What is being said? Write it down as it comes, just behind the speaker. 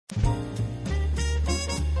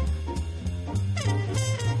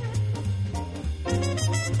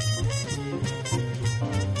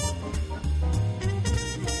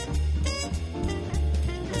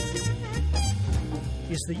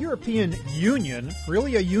the European Union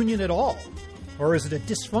really a union at all? Or is it a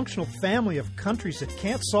dysfunctional family of countries that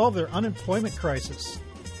can't solve their unemployment crisis?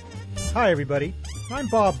 Hi, everybody. I'm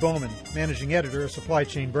Bob Bowman, Managing Editor of Supply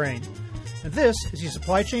Chain Brain, and this is your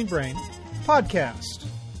Supply Chain Brain podcast.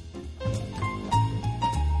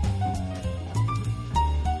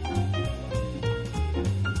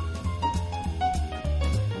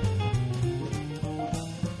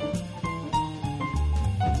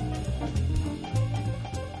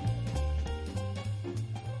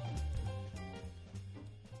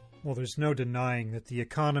 Well, there's no denying that the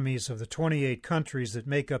economies of the 28 countries that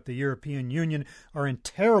make up the European Union are in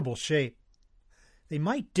terrible shape. They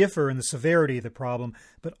might differ in the severity of the problem,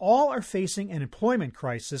 but all are facing an employment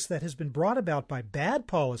crisis that has been brought about by bad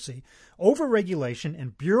policy, overregulation,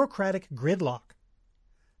 and bureaucratic gridlock.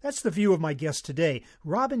 That's the view of my guest today,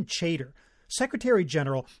 Robin Chater, Secretary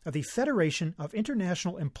General of the Federation of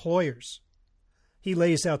International Employers. He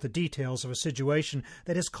lays out the details of a situation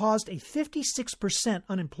that has caused a 56%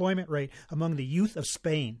 unemployment rate among the youth of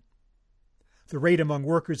Spain. The rate among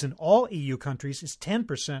workers in all EU countries is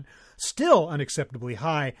 10%, still unacceptably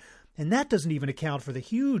high, and that doesn't even account for the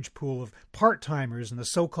huge pool of part-timers in the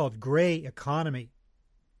so-called grey economy.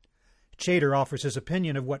 Chater offers his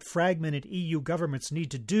opinion of what fragmented EU governments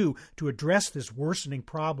need to do to address this worsening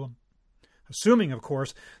problem, assuming, of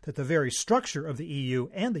course, that the very structure of the EU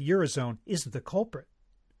and the Eurozone isn't the culprit.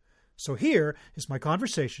 So here is my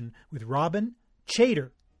conversation with Robin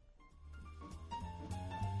Chater.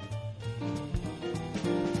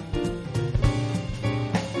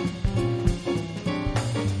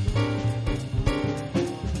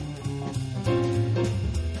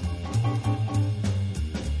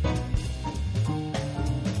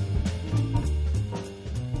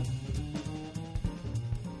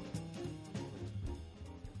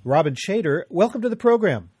 Robin Chater, welcome to the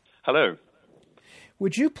program. Hello.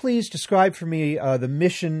 Would you please describe for me the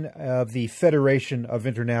mission of the Federation of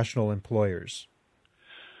International Employers?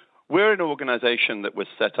 We're an organization that was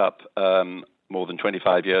set up more than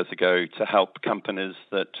 25 years ago to help companies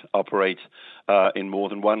that operate in more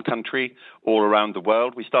than one country all around the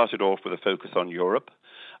world. We started off with a focus on Europe.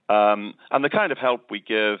 And the kind of help we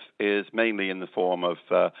give is mainly in the form of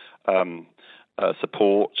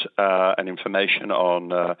support and information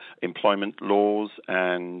on employment laws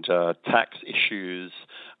and tax issues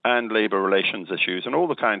and labor relations issues and all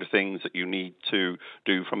the kind of things that you need to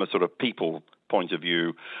do from a sort of people point of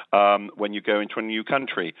view when you go into a new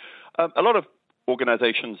country. A lot of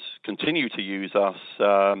organizations continue to use us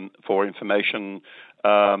for information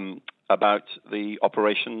about the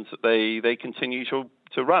operations that they continue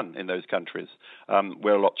to run in those countries.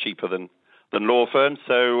 We're a lot cheaper than law firms,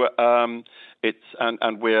 so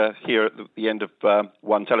and we're here at the end of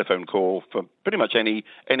one telephone call for pretty much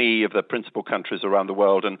any of the principal countries around the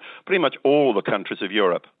world and pretty much all the countries of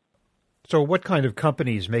Europe. So what kind of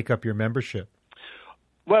companies make up your membership?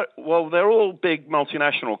 Well, they're all big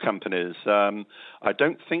multinational companies. I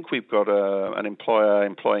don't think we've got an employer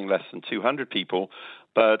employing less than 200 people,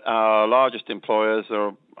 but our largest employers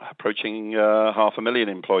are approaching 500,000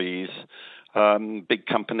 employees. Big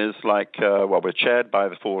companies like, we're chaired by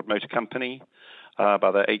the Ford Motor Company,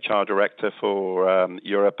 by the HR director for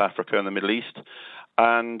Europe, Africa, and the Middle East.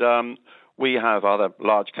 And we have other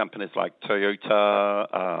large companies like Toyota,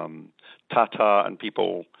 Tata, and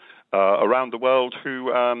people around the world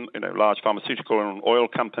who, large pharmaceutical and oil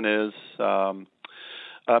companies.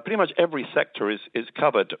 Pretty much every sector is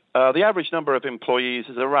covered. The average number of employees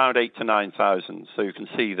is around 8,000 to 9,000, so you can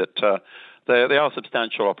see that they are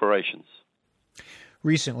substantial operations.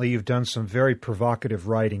 Recently, you've done some very provocative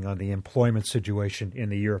writing on the employment situation in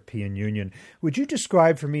the European Union. Would you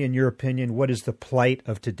describe for me, in your opinion, what is the plight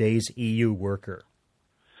of today's EU worker?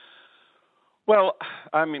 Well,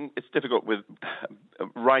 I mean, it's difficult with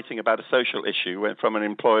writing about a social issue from an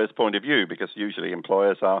employer's point of view, because usually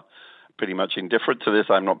employers are pretty much indifferent to this.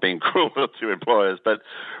 I'm not being cruel to employers, but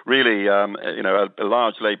really, a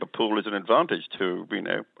large labor pool is an advantage to,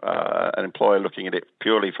 an employer looking at it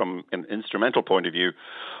purely from an instrumental point of view.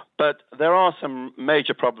 But there are some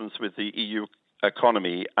major problems with the EU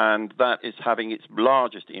economy, and that is having its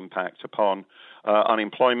largest impact upon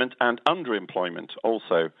unemployment and underemployment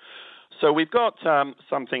also. So we've got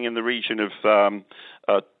something in the region of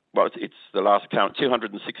it's the last count,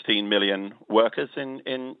 216 million workers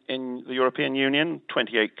in the European Union,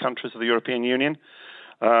 28 countries of the European Union.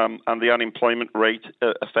 And the unemployment rate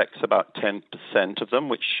affects about 10% of them,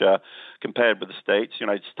 which compared with the States,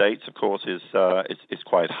 United States, of course, is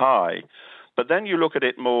quite high. But then you look at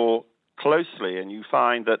it more closely and you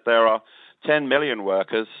find that there are 10 million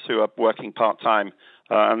workers who are working part-time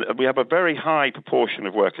And we have a very high proportion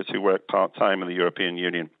of workers who work part-time in the European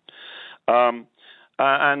Union.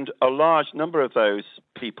 And a large number of those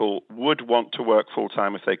people would want to work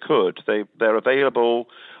full-time if they could. They're available.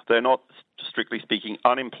 They're not, strictly speaking,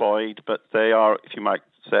 unemployed, but they are, if you might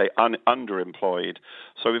say, underemployed.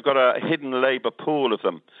 So we've got a hidden labor pool of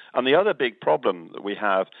them. And the other big problem that we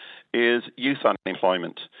have is youth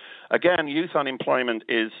unemployment. Again, youth unemployment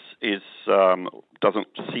doesn't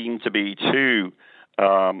seem to be too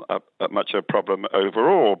much a problem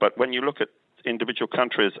overall. But when you look at individual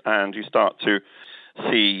countries and you start to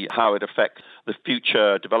see how it affects the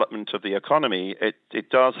future development of the economy, it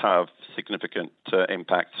does have significant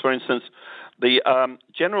impacts. For instance, the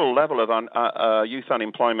general level of youth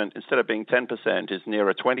unemployment, instead of being 10%, is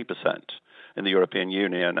nearer 20% in the European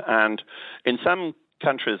Union. And in some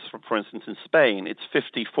countries, for instance, in Spain, it's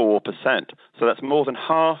 54%. So that's more than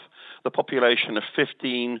half the population of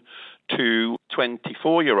 15 to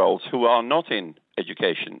 24-year-olds who are not in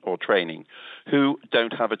education or training, who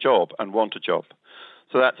don't have a job and want a job.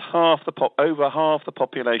 So that's over half the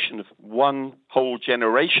population of one whole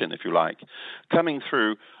generation, if you like, coming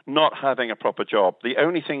through not having a proper job. The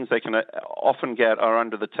only things they can often get are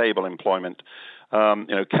under-the-table employment,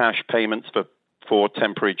 cash payments for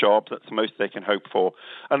temporary jobs. That's the most they can hope for.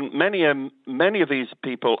 And many of these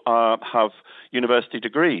people have university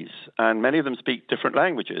degrees, and many of them speak different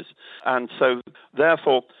languages. And so,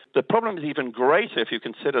 therefore, the problem is even greater if you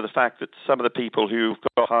consider the fact that some of the people who've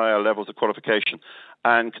got higher levels of qualification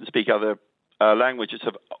and can speak other languages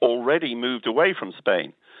have already moved away from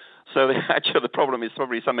Spain. So the problem is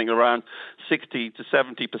probably something around 60 to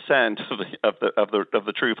 70% of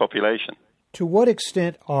the true population. To what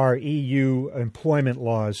extent are EU employment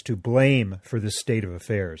laws to blame for this state of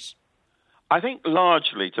affairs? I think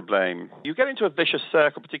largely to blame. You get into a vicious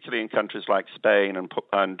circle, particularly in countries like Spain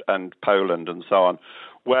and Poland and so on,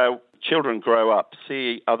 where children grow up,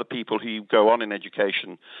 see other people who go on in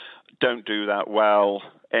education, don't do that well,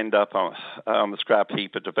 end up on the scrap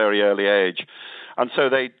heap at a very early age. And so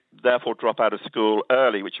they therefore drop out of school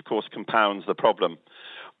early, which of course compounds the problem.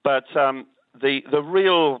 But the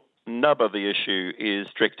real nub of the issue is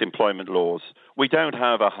strict employment laws. We don't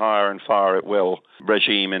have a hire and fire at will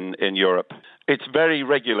regime in Europe. It's very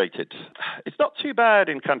regulated. It's not too bad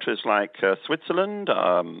in countries like Switzerland,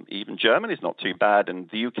 even Germany is not too bad, and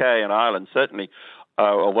the UK and Ireland certainly,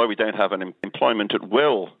 although we don't have an employment at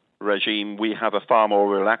will regime, we have a far more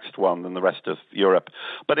relaxed one than the rest of Europe.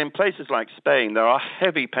 But in places like Spain, there are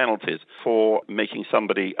heavy penalties for making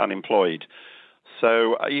somebody unemployed.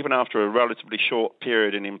 So even after a relatively short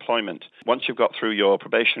period in employment, once you've got through your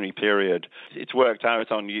probationary period, it's worked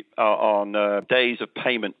out on days of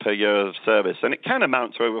payment per year of service, and it can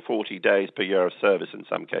amount to over 40 days per year of service in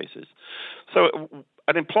some cases. So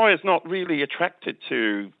an employer is not really attracted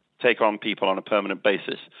to take on people on a permanent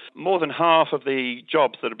basis. More than half of the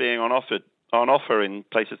jobs that are being on offer in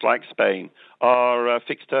places like Spain are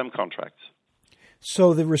fixed-term contracts.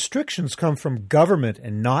 So the restrictions come from government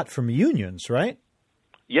and not from unions, right?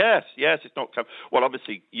 Yes, it's not. Well,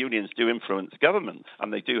 obviously, unions do influence governments,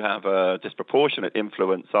 and they do have a disproportionate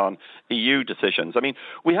influence on EU decisions. I mean,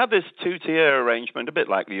 we have this two-tier arrangement, a bit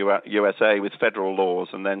like the USA, with federal laws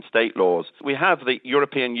and then state laws. We have the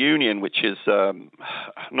European Union, which is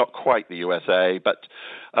not quite the USA, but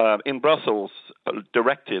in Brussels,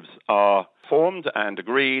 directives are formed and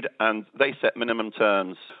agreed, and they set minimum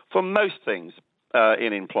terms for most things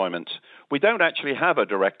in employment. We don't actually have a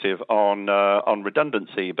directive on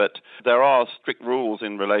redundancy, but there are strict rules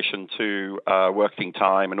in relation to working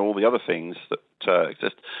time and all the other things that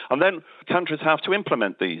exist. And then countries have to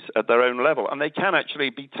implement these at their own level, and they can actually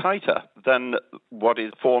be tighter than what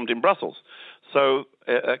is formed in Brussels. So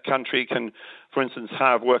a country can, for instance,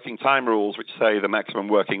 have working time rules which say the maximum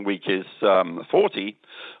working week is 40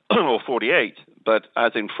 or 48. But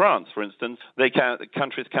as in France, for instance,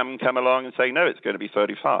 countries can come along and say, no, it's going to be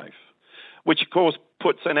 35, which, of course,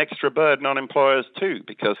 puts an extra burden on employers too,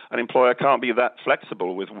 because an employer can't be that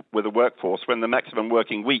flexible with a workforce when the maximum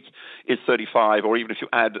working week is 35, or even if you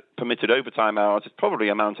add permitted overtime hours, it's probably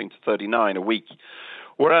amounting to 39 a week.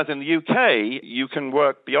 Whereas in the UK, you can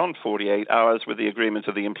work beyond 48 hours with the agreement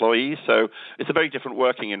of the employees, so it's a very different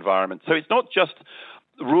working environment. So it's not just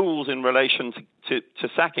rules in relation to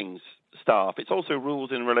sacking staff, it's also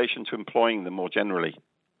rules in relation to employing them more generally,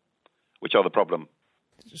 which are the problem.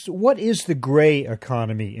 So what is the gray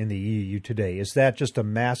economy in the EU today? Is that just a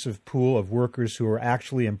massive pool of workers who are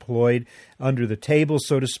actually employed under the table,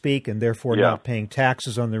 so to speak, and therefore not paying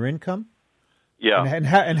taxes on their income? Yeah. And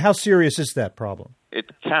how serious is that problem? It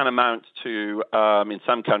can amount to, in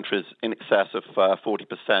some countries, in excess of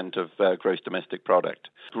 40% of gross domestic product.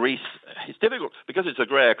 Greece, it's difficult because it's a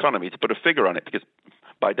grey economy to put a figure on it because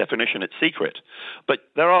by definition it's secret. But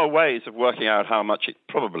there are ways of working out how much it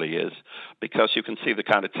probably is because you can see the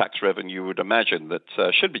kind of tax revenue you would imagine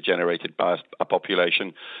that should be generated by a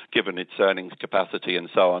population given its earnings capacity and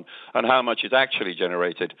so on, and how much is actually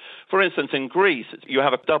generated. For instance, in Greece, you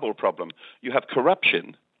have a double problem. You have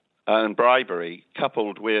corruption and bribery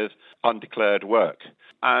coupled with undeclared work.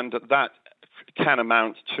 And that can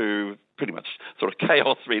amount to pretty much sort of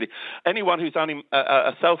chaos, really. Anyone who's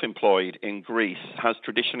self-employed in Greece has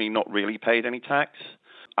traditionally not really paid any tax.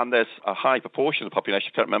 And there's a high proportion of the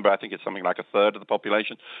population, I can't remember, I think it's something like a third of the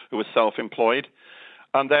population who is self-employed.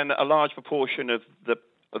 And then a large proportion of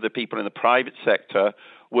the people in the private sector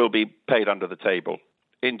will be paid under the table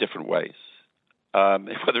in different ways.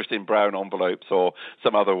 Whether it's in brown envelopes or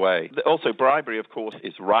some other way. Also, bribery, of course,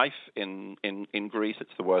 is rife in Greece.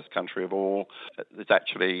 It's the worst country of all. It's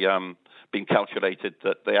actually been calculated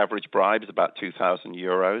that the average bribe is about 2,000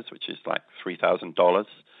 euros, which is like $3,000.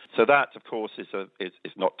 So that, of course, is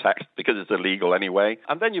not taxed because it's illegal anyway.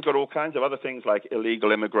 And then you've got all kinds of other things like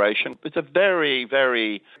illegal immigration. It's a very,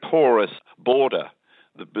 very porous border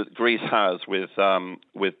that Greece has with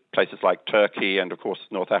places like Turkey and, of course,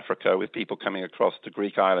 North Africa, with people coming across to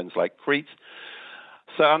Greek islands like Crete.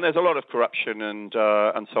 So, and there's a lot of corruption and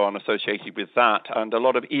so on associated with that, and a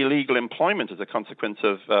lot of illegal employment as a consequence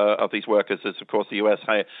of these workers, as of course the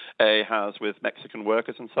USA has with Mexican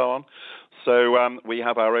workers and so on. So we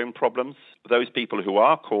have our own problems. Those people who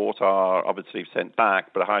are caught are obviously sent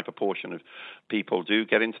back, but a high proportion of people do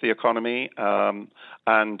get into the economy, and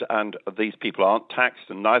these people aren't taxed,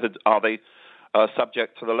 and neither are they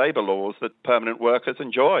subject to the labor laws that permanent workers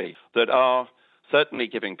enjoy, that are certainly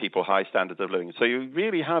giving people high standards of living. So you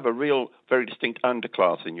really have a real, very distinct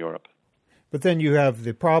underclass in Europe. But then you have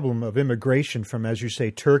the problem of immigration from, as you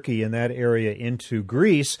say, Turkey and that area into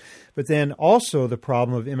Greece, but then also the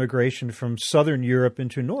problem of immigration from southern Europe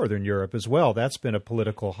into northern Europe as well. That's been a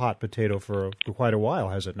political hot potato for quite a while,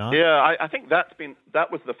 has it not? Yeah, I think that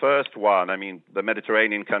was the first one. I mean, the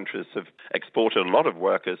Mediterranean countries have exported a lot of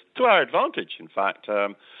workers to our advantage, in fact.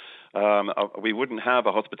 We wouldn't have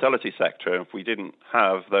a hospitality sector if we didn't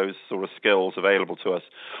have those sort of skills available to us.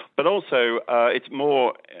 But also, it's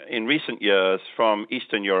more in recent years from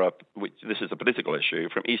Eastern Europe, which this is a political issue,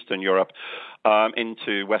 from Eastern Europe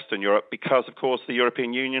into Western Europe, because, of course, the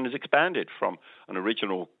European Union has expanded from an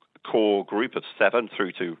original core group of 7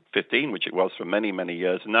 through to 15, which it was for many, many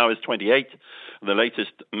years, and now is 28. The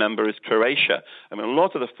latest member is Croatia. I mean, a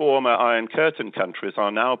lot of the former Iron Curtain countries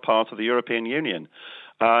are now part of the European Union.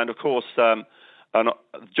 And, of course,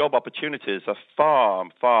 job opportunities are far,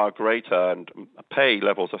 far greater and pay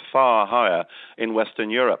levels are far higher in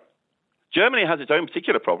Western Europe. Germany has its own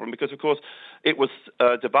particular problem because, of course, it was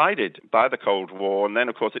divided by the Cold War, and then,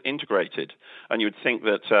 of course, it integrated. And you'd think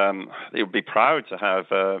that it would be proud to have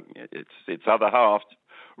its other half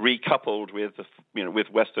recoupled with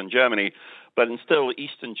Western Germany, but still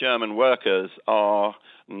Eastern German workers are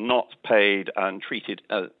not paid and treated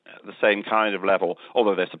at the same kind of level,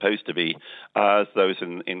 although they're supposed to be, as those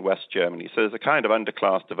in West Germany. So there's a kind of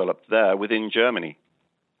underclass developed there within Germany,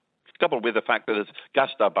 coupled with the fact that there's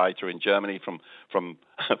Gastarbeiter in Germany from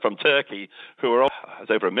Turkey, who are there's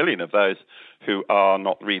over 1 million of those who are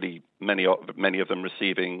not really many of them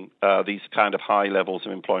receiving these kind of high levels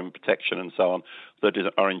of employment protection and so on that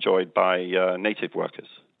are enjoyed by native workers.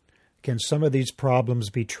 Can some of these problems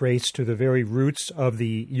be traced to the very roots of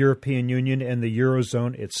the European Union and the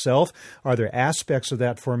Eurozone itself? Are there aspects of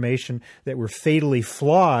that formation that were fatally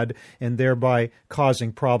flawed and thereby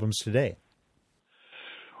causing problems today?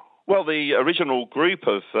 Well, the original group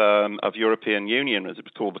of European Union, as it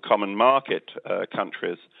was called, the Common Market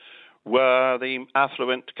countries, were the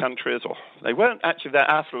affluent countries, or they weren't actually that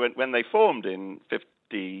affluent when they formed in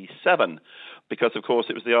 1957, because, of course,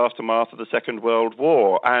 it was the aftermath of the Second World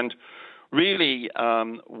War. And really,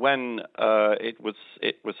 when it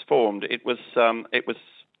was formed, it was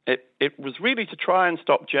really to try and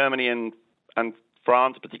stop Germany and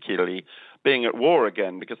France particularly being at war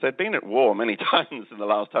again, because they'd been at war many times in the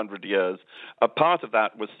last 100 years. A part of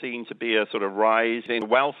that was seen to be a sort of rise in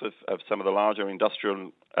wealth of some of the larger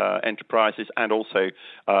industrial enterprises, and also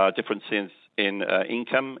differences in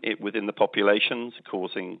income within the populations,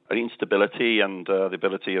 causing an instability and the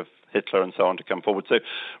ability of Hitler and so on to come forward. So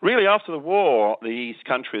really, after the war, these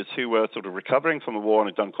countries who were sort of recovering from the war and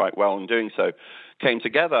had done quite well in doing so came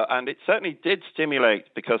together, and it certainly did stimulate,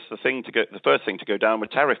 because the first thing to go down were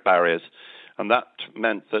tariff barriers. And that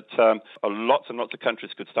meant that lots and lots of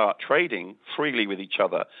countries could start trading freely with each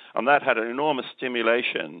other. And that had an enormous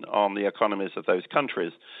stimulation on the economies of those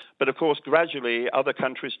countries. But of course, gradually other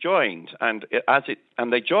countries joined. And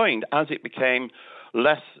they joined as it became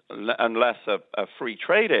less and less a free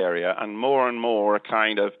trade area and more a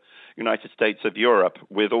kind of United States of Europe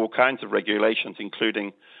with all kinds of regulations,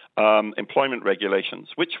 including employment regulations,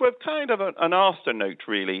 which were kind of an afternote,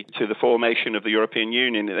 really, to the formation of the European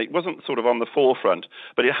Union. It wasn't sort of on the forefront,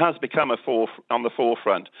 but it has become on the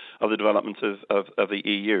forefront of the development of the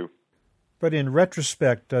EU. But in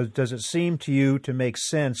retrospect, does it seem to you to make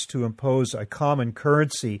sense to impose a common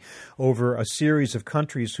currency over a series of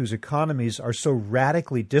countries whose economies are so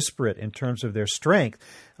radically disparate in terms of their strength?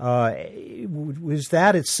 Was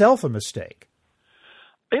that itself a mistake?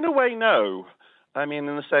 In a way, no. I mean,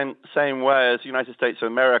 in the same way as the United States of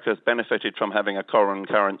America has benefited from having a common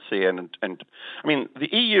currency, and I mean, the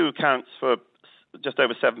EU accounts for just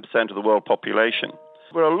over 7% of the world population.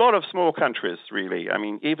 There are a lot of small countries, really. I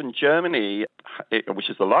mean, even Germany, which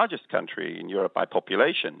is the largest country in Europe by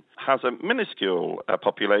population, has a minuscule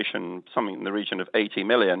population, something in the region of 80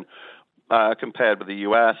 million, compared with the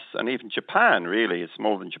US, and even Japan, really, is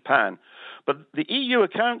smaller than Japan. But the EU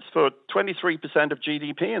accounts for 23% of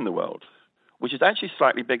GDP in the world, which is actually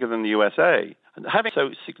slightly bigger than the USA. And having so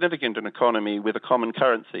significant an economy with a common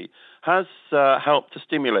currency has helped to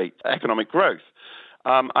stimulate economic growth.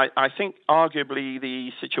 I think arguably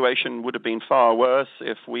the situation would have been far worse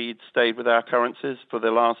if we'd stayed with our currencies for the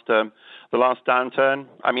last downturn.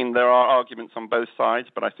 I mean, there are arguments on both sides,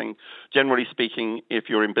 but I think generally speaking, if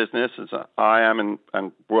you're in business, as I am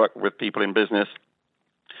and work with people in business,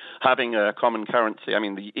 having a common currency, I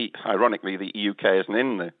mean, ironically, the UK isn't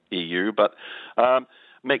in the EU, but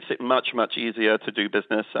makes it much easier to do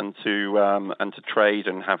business and to trade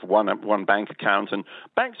and have one bank account. And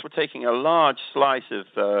banks were taking a large slice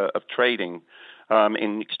of trading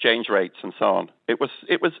in exchange rates and so on. It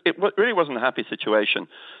really wasn't a happy situation.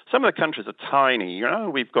 Some of the countries are tiny. You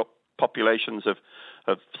know, we've got populations of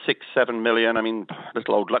 6-7 million. I mean,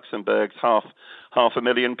 little old Luxembourg's half a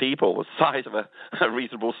million people, the size of a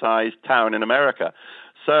reasonable sized town in America.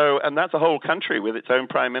 So, and that's a whole country with its own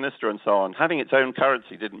prime minister and so on. Having its own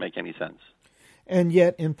currency didn't make any sense. And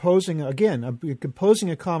yet imposing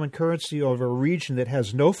a common currency over a region that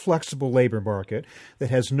has no flexible labor market,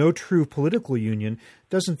 that has no true political union,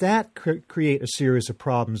 doesn't that create a series of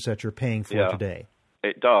problems that you're paying for today?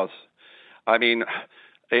 It does. I mean,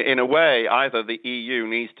 in a way, either the EU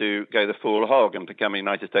needs to go the full hog and become the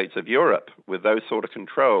United States of Europe with those sort of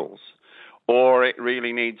controls, or it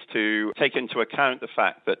really needs to take into account the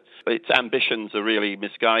fact that its ambitions are really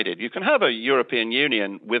misguided. You can have a European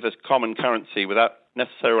Union with a common currency without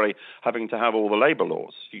necessarily having to have all the labor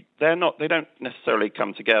laws. They don't necessarily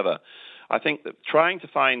come together. I think that trying to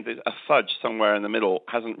find a fudge somewhere in the middle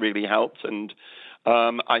hasn't really helped, and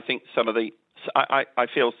I think I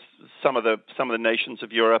feel some of the nations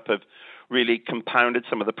of Europe have really compounded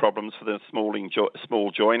some of the problems for the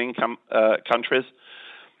small joining countries.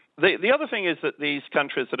 The other thing is that these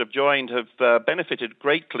countries that have joined have benefited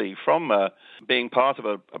greatly from being part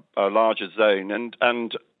of a larger zone,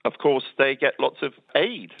 and of course they get lots of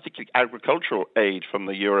aid, particularly agricultural aid from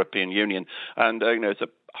the European Union. And there's a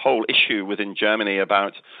whole issue within Germany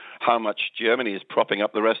about how much Germany is propping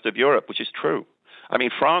up the rest of Europe, which is true. I mean,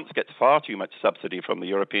 France gets far too much subsidy from the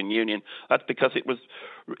European Union. That's because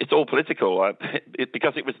it's all political.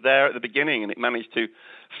 Because it was there at the beginning and it managed to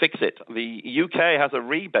fix it. The UK has a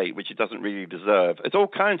rebate which it doesn't really deserve. It's all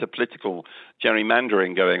kinds of political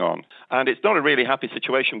gerrymandering going on. And it's not a really happy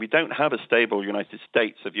situation. We don't have a stable United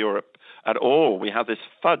States of Europe at all. We have this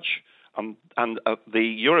fudge. And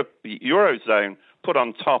the Eurozone put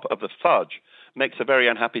on top of the fudge makes a very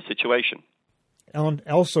unhappy situation.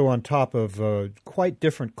 Also on top of quite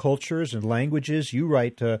different cultures and languages. You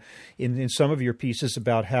write in some of your pieces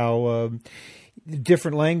about how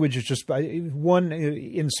different languages, just one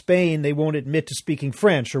in Spain, they won't admit to speaking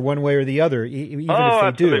French or one way or the other, even if they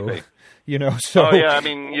absolutely. do. So. Oh, yeah, I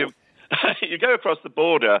mean, you go across the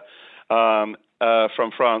border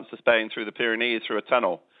from France to Spain through the Pyrenees through a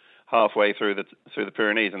tunnel halfway through the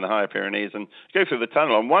Pyrenees and the higher Pyrenees, and go through the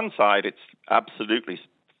tunnel. On one side, it's absolutely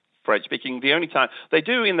French speaking. The only time they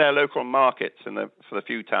do in their local markets, for the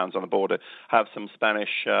few towns on the border, have some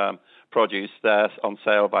Spanish produce there on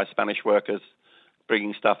sale by Spanish workers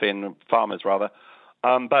bringing stuff in, farmers rather.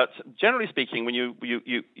 But generally speaking, when you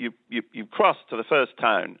cross to the first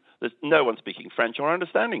town, there's no one speaking French or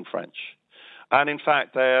understanding French. And in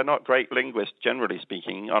fact, they are not great linguists, generally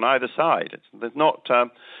speaking, on either side.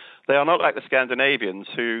 They are not like the Scandinavians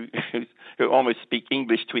who almost speak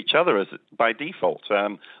English to each other as by default.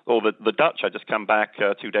 Or the Dutch. I just come back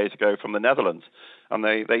 2 days ago from the Netherlands, and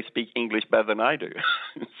they speak English better than I do.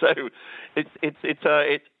 So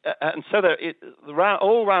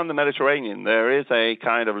all around the Mediterranean there is a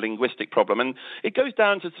kind of linguistic problem, and it goes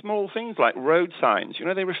down to small things like road signs. You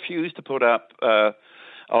know, they refuse to put up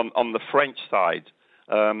on the French side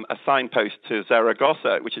a signpost to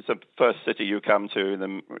Zaragoza, which is the first city you come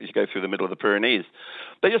to, you go through the middle of the Pyrenees.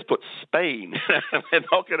 They just put Spain. They're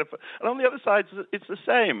not going to put, and on the other side, it's the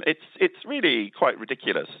same. It's really quite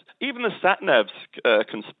ridiculous. Even the sat-navs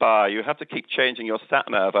conspire. You have to keep changing your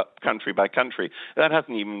sat-nav up country by country. That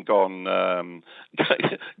hasn't even gone over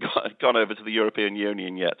to the European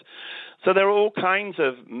Union yet. So there are all kinds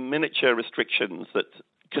of miniature restrictions that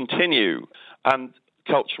continue, and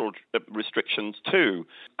cultural restrictions too.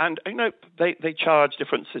 And you know, they charge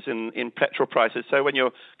differences in petrol prices. So when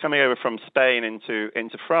you're coming over from Spain into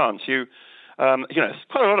France, you know, it's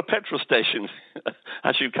quite a lot of petrol stations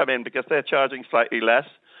as you come in, because they're charging slightly less.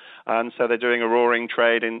 And so they're doing a roaring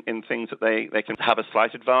trade in things that they can have a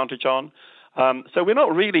slight advantage on. So we're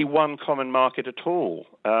not really one common market at all.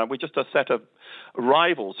 We're just a set of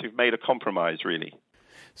rivals who've made a compromise, really.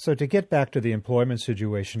 So to get back to the employment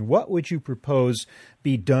situation, what would you propose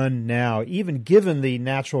be done now, even given the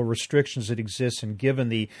natural restrictions that exist and given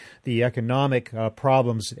the economic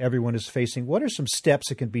problems that everyone is facing? What are some steps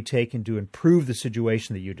that can be taken to improve the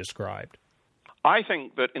situation that you described? I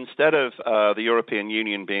think that instead of the European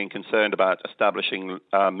Union being concerned about establishing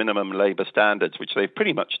minimum labor standards, which they've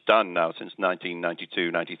pretty much done now since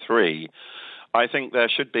 1992-93, I think there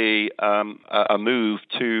should be a move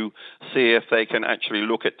to see if they can actually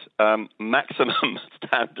look at maximum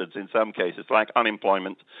standards in some cases, like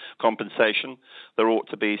unemployment compensation. There ought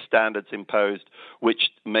to be standards imposed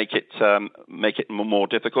which make it more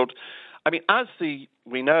difficult. I mean, as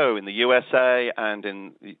we know in the USA and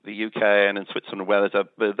in the UK and in Switzerland, where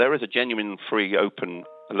there is a genuine free, open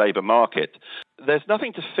labour market, there's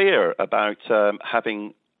nothing to fear about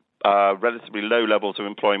having relatively low levels of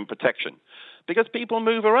employment protection, because people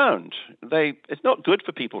move around. It's not good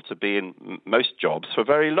for people to be in most jobs for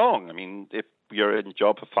very long. I mean, if you're in a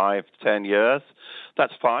job for 5 to 10 years,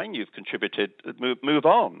 that's fine. You've contributed. Move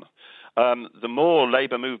on. The more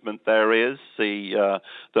labour movement there is, the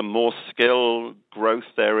more skill growth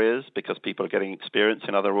there is, because people are getting experience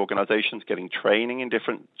in other organizations, getting training in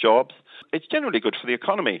different jobs. It's generally good for the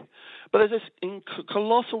economy. But there's this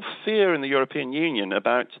colossal fear in the European Union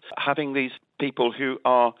about having these people who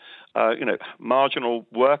are, marginal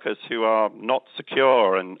workers who are not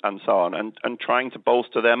secure and so on, and trying to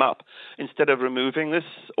bolster them up instead of removing this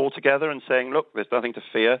altogether and saying, look, there's nothing to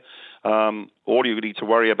fear. All you need to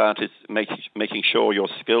worry about is making sure your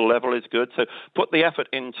skill level is good. So put the effort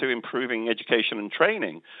into improving education and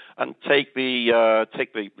training, and take the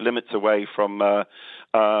limits away from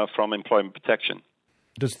employment protection.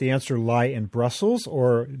 Does the answer lie in Brussels,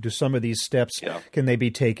 or do some of these steps, can they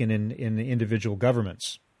be taken in individual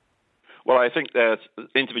governments? Well, I think that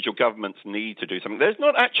individual governments need to do something. There's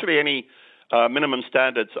not actually any minimum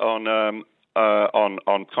standards on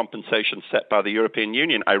compensation set by the European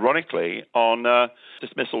Union. Ironically, on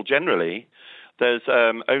dismissal generally, there's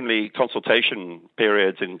only consultation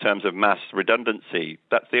periods in terms of mass redundancy.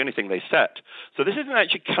 That's the only thing they set. So this isn't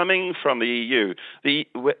actually coming from the EU. The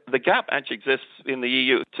gap actually exists in the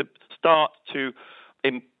EU to start to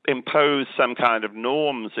impose some kind of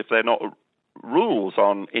norms, if they're not rules,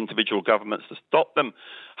 on individual governments to stop them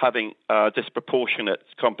having disproportionate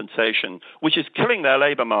compensation, which is killing their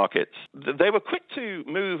labor markets. They were quick to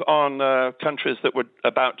move on countries that were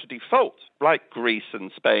about to default, like Greece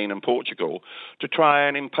and Spain and Portugal, to try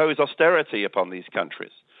and impose austerity upon these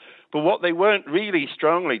countries. But what they weren't really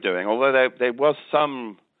strongly doing, although there was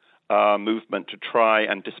some movement to try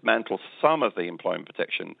and dismantle some of the employment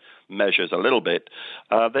protection measures a little bit,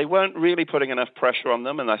 they weren't really putting enough pressure on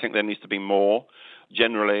them, and I think there needs to be more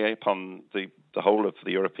generally upon the whole of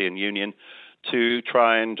the European Union to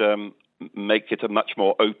try and make it a much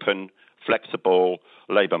more open, flexible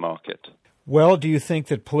labour market. Well, do you think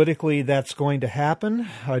that politically that's going to happen?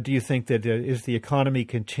 Do you think that if the economy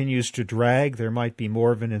continues to drag, there might be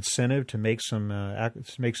more of an incentive to make some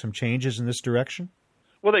changes in this direction?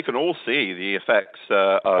 Well, they can all see the effects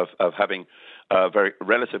of having very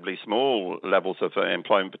relatively small levels of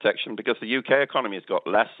employment protection, because the UK economy has got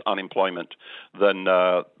less unemployment than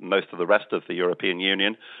most of the rest of the European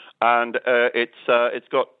Union, and it's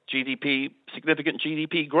got significant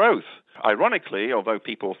GDP growth. Ironically, although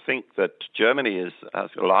people think that Germany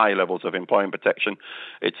has high levels of employment protection,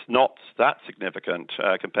 it's not that significant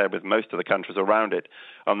compared with most of the countries around it,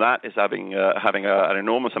 and that is having an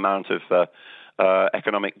enormous amount of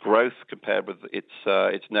economic growth compared with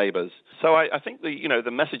its neighbors. So I think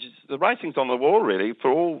the message, the writing's on the wall really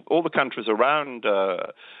for all the countries around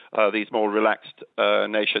these more relaxed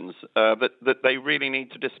nations that they really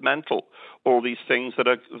need to dismantle all these things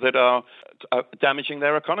that are damaging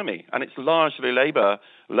their economy, and it's largely labor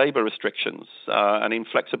restrictions and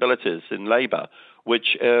inflexibilities in labor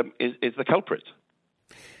which is the culprit.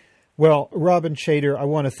 Well, Robin Chater, I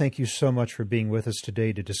want to thank you so much for being with us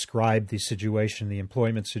today to describe the situation, the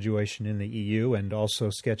employment situation in the EU, and also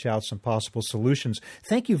sketch out some possible solutions.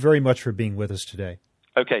 Thank you very much for being with us today.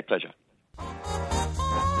 Okay, pleasure.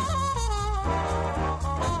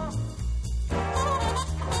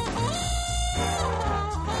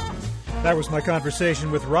 That was my conversation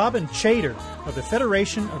with Robin Chater of the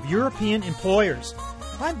Federation of European Employers.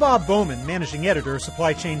 I'm Bob Bowman, Managing Editor of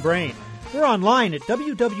Supply Chain Brain. We're online at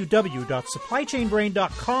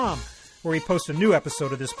www.supplychainbrain.com, where we post a new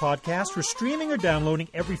episode of this podcast for streaming or downloading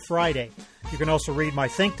every Friday. You can also read my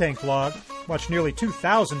think tank blog, watch nearly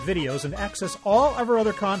 2,000 videos, and access all of our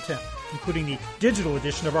other content, including the digital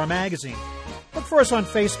edition of our magazine. Look for us on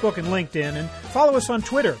Facebook and LinkedIn, and follow us on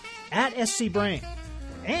Twitter, @SCBrain.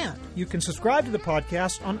 And you can subscribe to the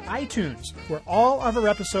podcast on iTunes, where all of our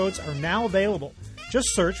episodes are now available.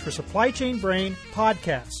 Just search for Supply Chain Brain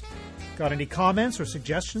Podcast. Got any comments or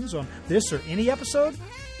suggestions on this or any episode?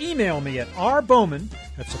 Email me at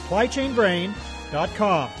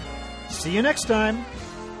rbowman@supplychainbrain.com. See you next time.